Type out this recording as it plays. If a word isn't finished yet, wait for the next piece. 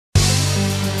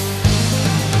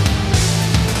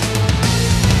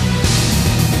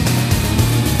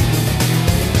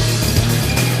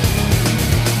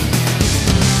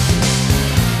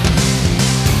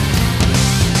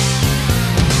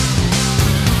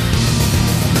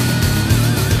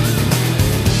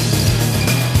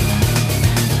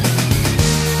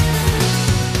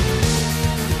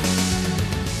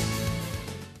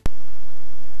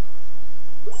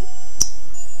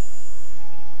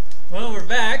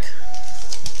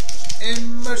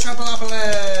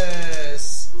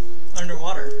Metropolis!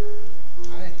 Underwater.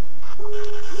 Hi.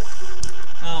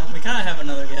 We kind of have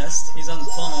another guest. He's on the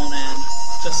phone and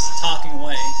just talking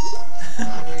away.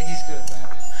 Yeah, he's good at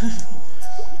that.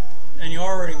 And you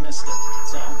already missed it,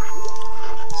 so.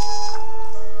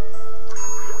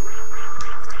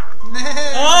 No!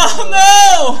 Oh,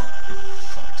 no!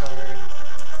 Fucktard.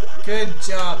 Good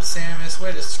job, Samus.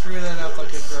 Way to screw that up like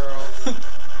a girl.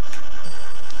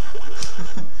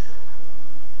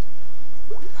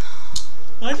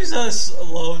 Why don't you just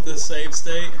load the save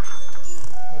state?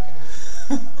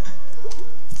 Okay.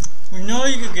 We know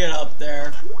you could get up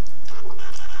there.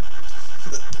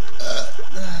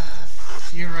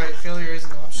 You're right, failure is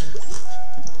an option.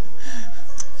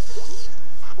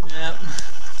 Yep.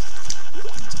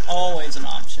 It's always an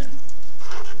option.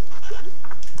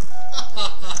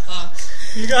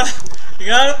 You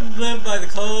gotta live by the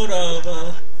code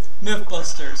of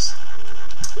Mythbusters.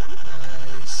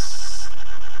 Nice.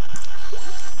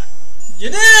 You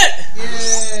did it!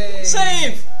 Yay!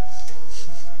 Save!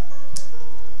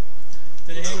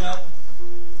 Did he hang up?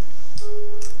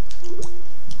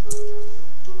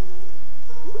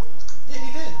 Yeah,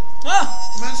 he did. Oh!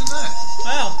 Imagine that.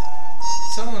 Wow.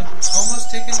 Someone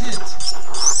almost take a hint.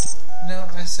 No,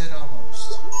 I said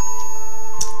almost.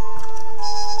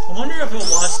 I wonder if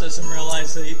he'll watch this and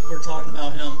realize that we're talking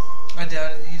about him. I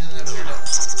doubt it. He doesn't have internet.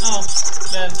 Oh,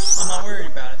 then I'm not worried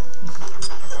about it.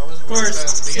 I wasn't Of worried about it at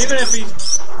the course, beginning. even if he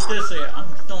did say it, I'm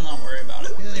still not worried about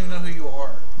it. He doesn't even know who you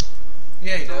are.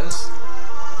 Yeah, he does.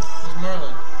 There's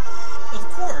Merlin. Of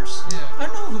course. Yeah. I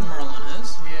know who Merlin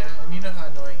is. Yeah, and you know how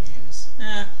annoying he is.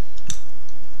 Yeah.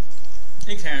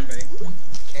 He can be.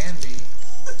 Can be.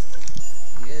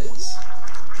 He is.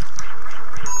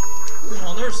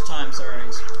 Well, there's times where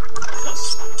he's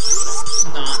just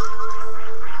not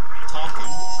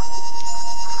talking.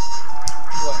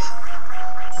 What?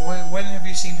 When have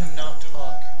you seen him not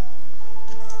talk?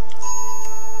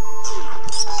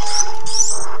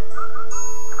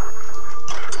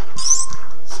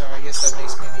 Sorry, I guess that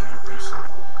makes me an evil person.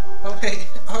 Oh wait,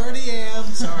 already am.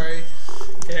 Sorry.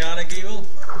 Chaotic evil?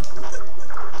 I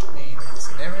mean, it's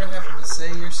never having to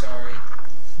say you're sorry.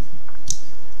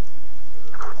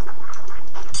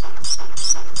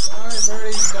 Die,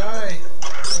 birdies, die.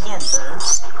 Those aren't birds.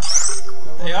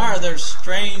 They are. They're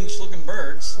strange looking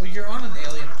birds. Well, you're on an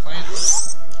alien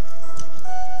planet.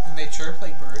 And they chirp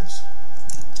like birds.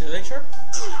 Do they chirp?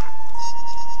 Yeah,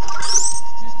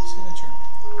 see they chirp.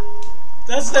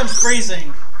 That's them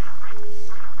freezing.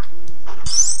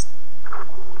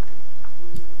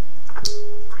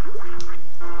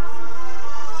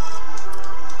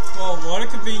 Well, what a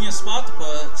convenient spot to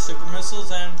put super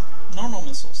missiles and normal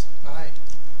missiles. Aye.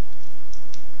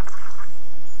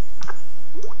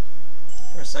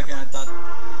 For a second, I thought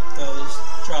those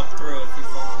drop through if you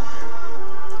fall in there.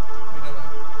 We don't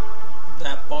know.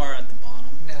 That bar at the bottom.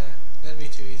 Nah, that'd be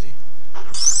too easy.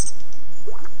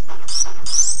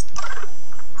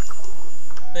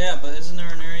 But yeah, but isn't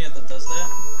there an area that does that?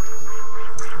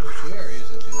 There's a few areas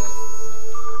that do that.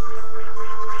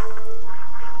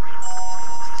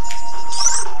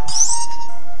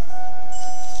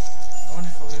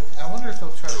 I wonder if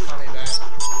he'll try to call me back.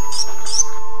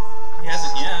 He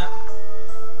hasn't yet.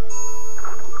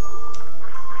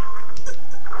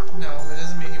 No, it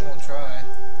doesn't mean he won't try.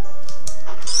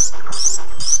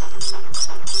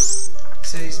 He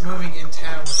said he's moving in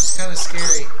town, which is kind of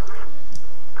scary.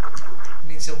 It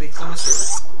means he'll be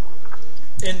closer.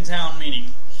 In town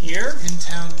meaning here? In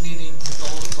town meaning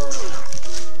Goldboro.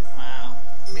 Wow.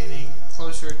 Meaning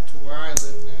closer to where I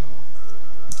live now.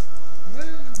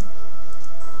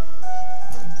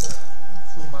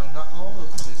 Not all the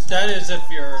places. That is if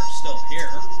you're still here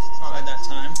by that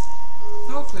time.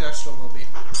 Hopefully I still will be.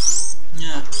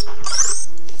 Yeah.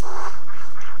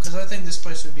 Because I think this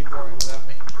place would be boring without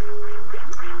me.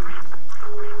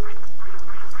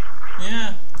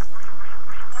 Yeah.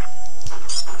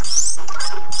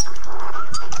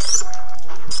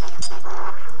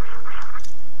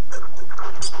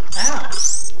 Ow.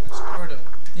 That's Cardo.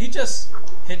 He just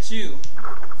hit you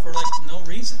for like no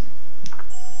reason.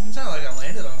 It's not like I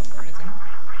landed on him or anything.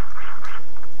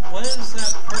 What is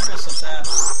that purpose of that?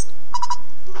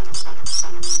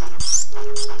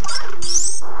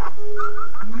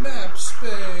 Map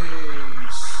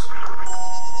space.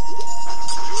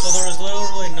 So there was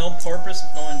literally no purpose of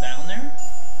going down there?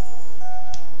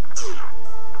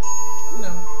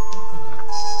 No.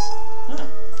 Huh.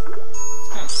 It's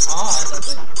kind of odd that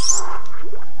they...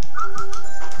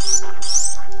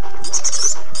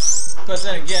 But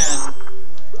then again...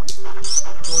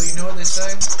 Well, you know what they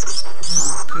say?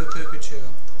 Cuckoo.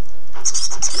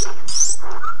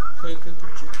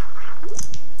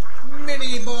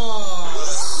 Mini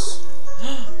boss!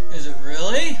 Is it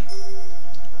really?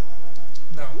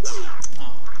 No.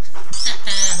 Oh.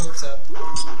 Hopes up.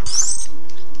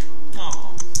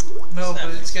 Oh. No,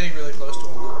 but it's getting really close to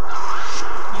one though.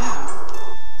 Yeah.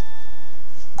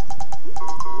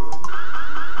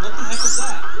 What the heck was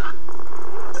that?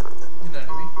 You know what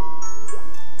I mean?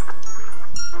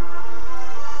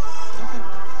 Okay.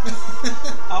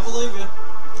 I'll believe you.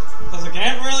 Because I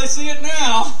can't really see it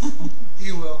now.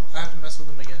 You will. I have to mess with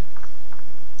them again.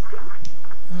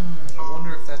 I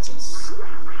wonder if that's a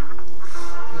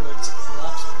collapse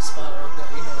spot like that.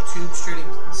 You know, a tube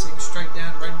saying straight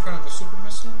down right in front of a super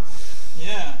missile?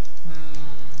 Yeah.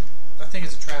 I think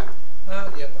it's a trap. Yep, I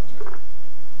was right.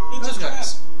 It's Those a trap. guys.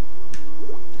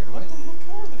 Turn away. What the heck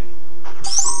are they?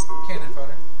 Cannon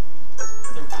fodder.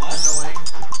 They're what? Annoying.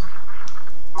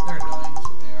 They're annoying, is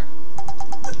what they are.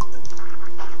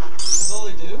 That's all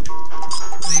they do?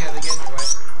 Yeah, they get in your way.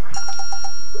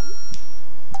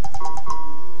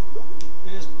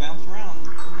 They just bounce around and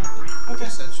do nothing. Okay.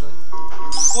 Essentially.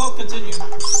 Well, continue.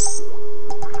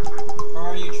 Or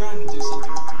are you trying to do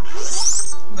something?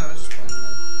 No, I was just playing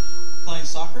around. Playing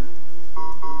soccer?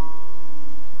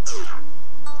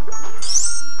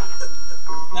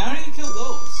 Now how do you kill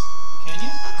those? Can you?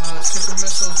 Super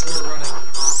missiles or running.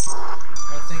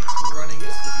 I think running is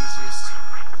the easiest.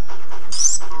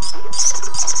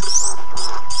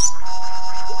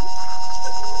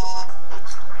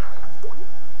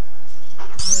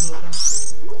 Little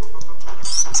bastard.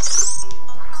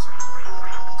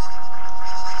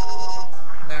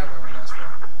 Now I remember what that's for.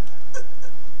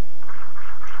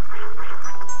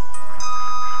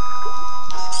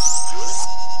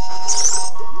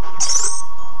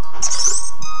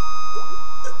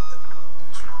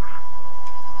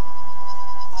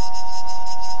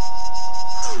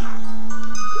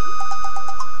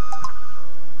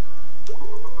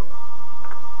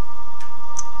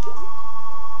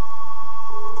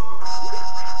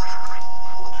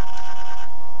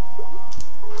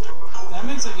 That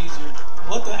makes it easier.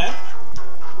 What the heck?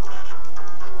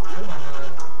 Come on. Come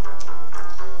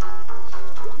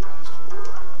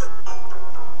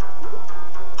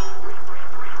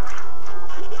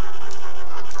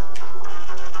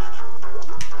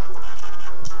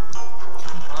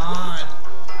on.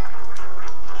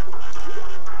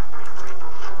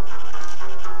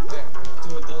 There. Do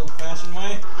it the old-fashioned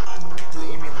way? Do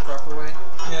you mean the proper way?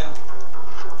 Yeah.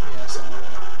 Yeah, something like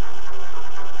that.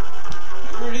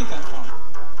 Where'd he come from?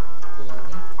 Below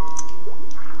me.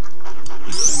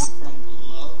 He came from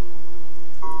below.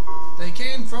 They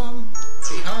came from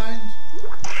behind.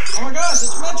 Oh my gosh,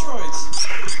 it's Metroids!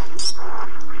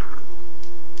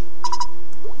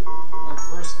 Our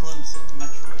first glimpse of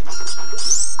Metroids.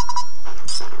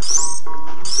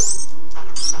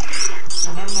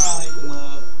 And they're not even the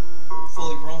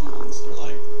fully grown ones. They're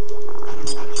like, I don't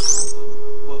know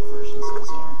what versions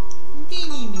those are.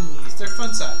 Mini-me's. They're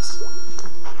fun size.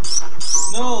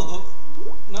 No,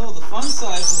 the fun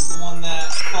size is the one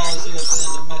that follows you at the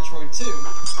end of Metroid 2.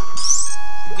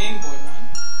 The Game Boy one.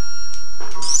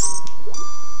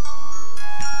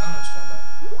 I don't know what you're talking about.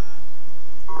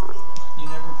 You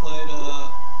never played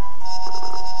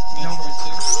Metroid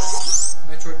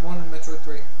 2? Metroid 1 and Metroid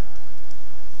 3.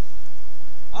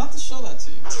 I'll have to show that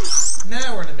to you.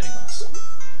 Now we're in the mini-boss.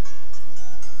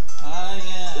 Ah,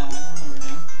 yeah, I remember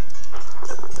him.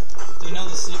 Do you know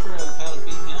the secret of how to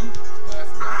beat him? I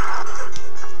forgot.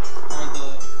 Or the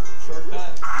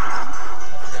shortcut? I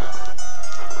forgot.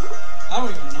 I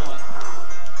don't even know it.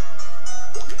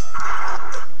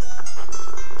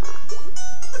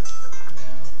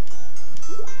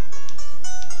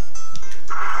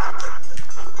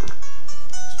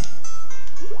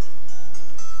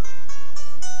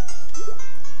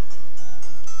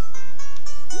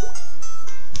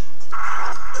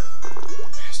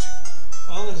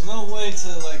 Well, there's no way to,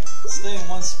 like, stay in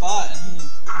one spot and he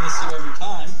miss you every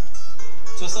time.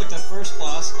 Just like that first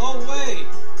boss. Oh, wait!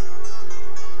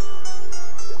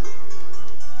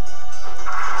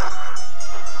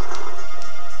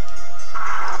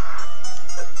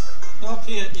 Nope,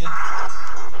 he hit you.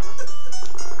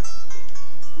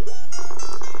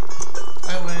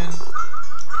 I win.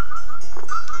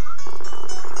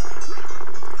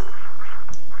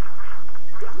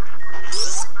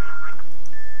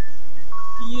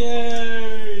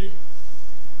 Yay!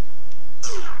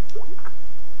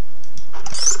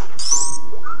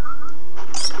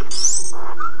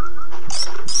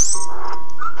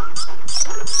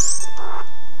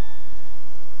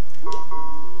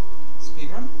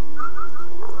 Speedrun?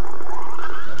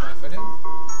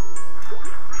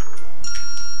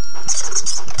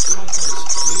 So much for a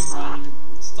speed run,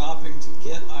 you're stopping to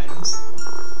get items.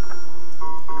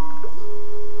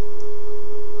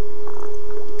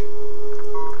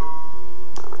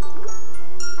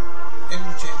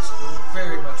 Interchange go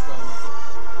very much well with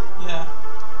it. Yeah.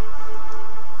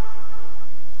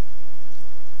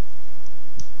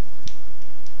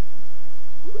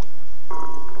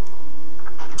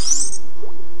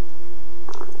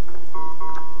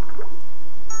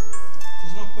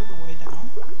 There's no quicker way down.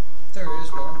 There is,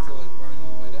 but I don't feel like running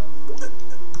all the way down.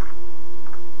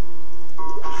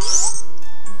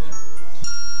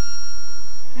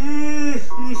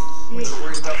 What, you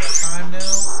worried about my time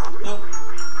now? Nope.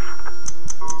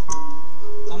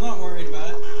 I'm not worried about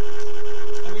it.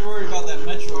 I'd be worried about that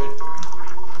Metroid.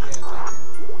 Yeah, thank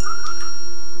you.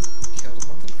 Killed him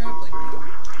with the grappling beam.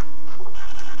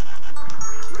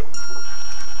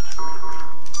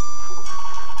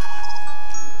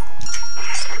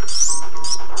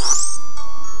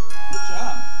 Good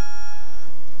job.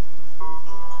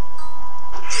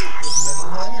 With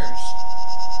minimal errors.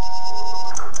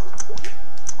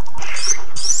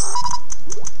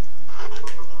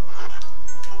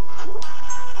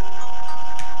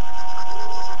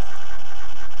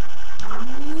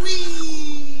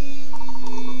 Whee!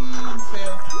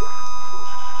 Fail.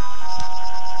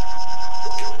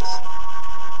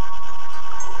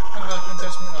 Oh, you can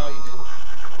touch me. Oh, you did.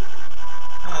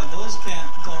 Yeah, those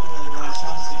don't really latch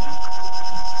onto you.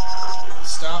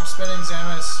 Stop spinning,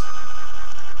 Samus.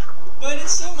 But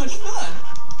it's so much fun.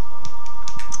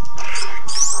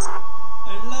 I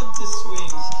love to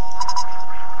swing.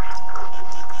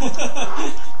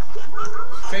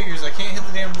 Figures, I can't hit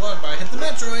the damn block, but I hit the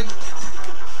Metroid.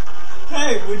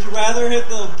 Hey, would you rather hit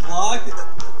the block?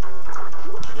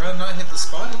 I'd rather not hit the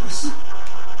spikes.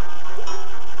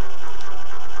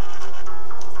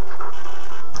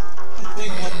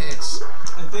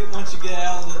 I think once you get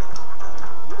out of the,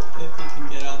 if you can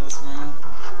get out of this room,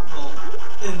 well,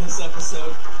 in this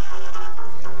episode.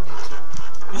 Yeah, we need to.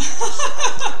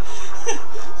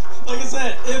 Like I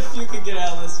said, if you can get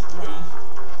out of this room.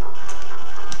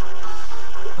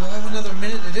 We'll have another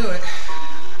minute to do it.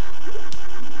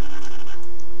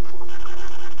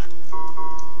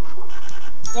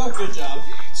 Oh, good job.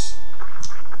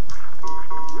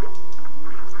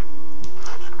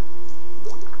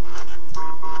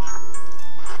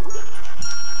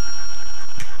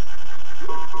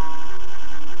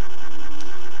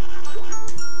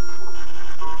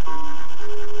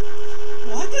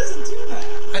 Why does it do that?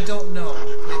 I don't know.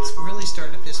 It's really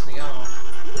starting to piss me off.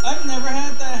 I've never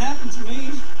had that happen to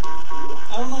me.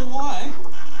 I don't know why.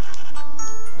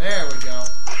 There we go.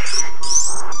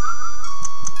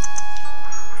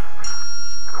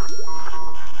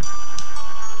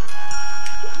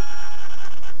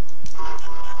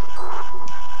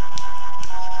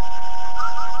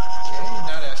 Okay,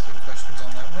 not asking questions on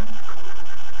that one.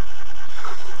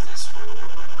 This one.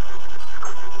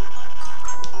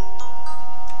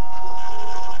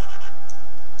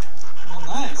 Well,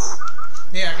 nice.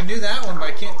 Yeah, I can do that one, but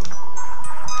I can't.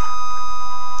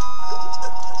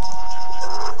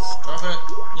 Stop it.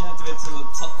 You have to get to the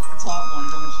top one,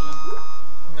 don't you?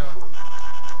 No.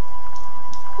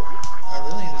 I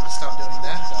really need to stop doing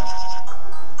that, though.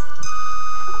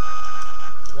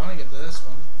 I want to get to this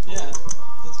one. Yeah,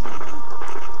 that's what I mean.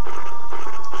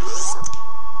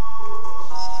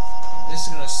 This is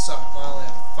going to suck. I only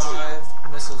have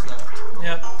 5 missiles left.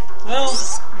 Yep. Well,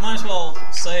 might as well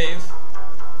save.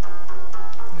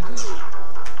 We did.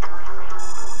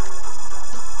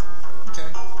 Okay.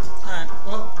 Alright.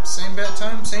 Well, same bat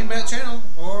time, same bat channel,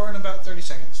 or in about 30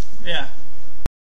 seconds. Yeah.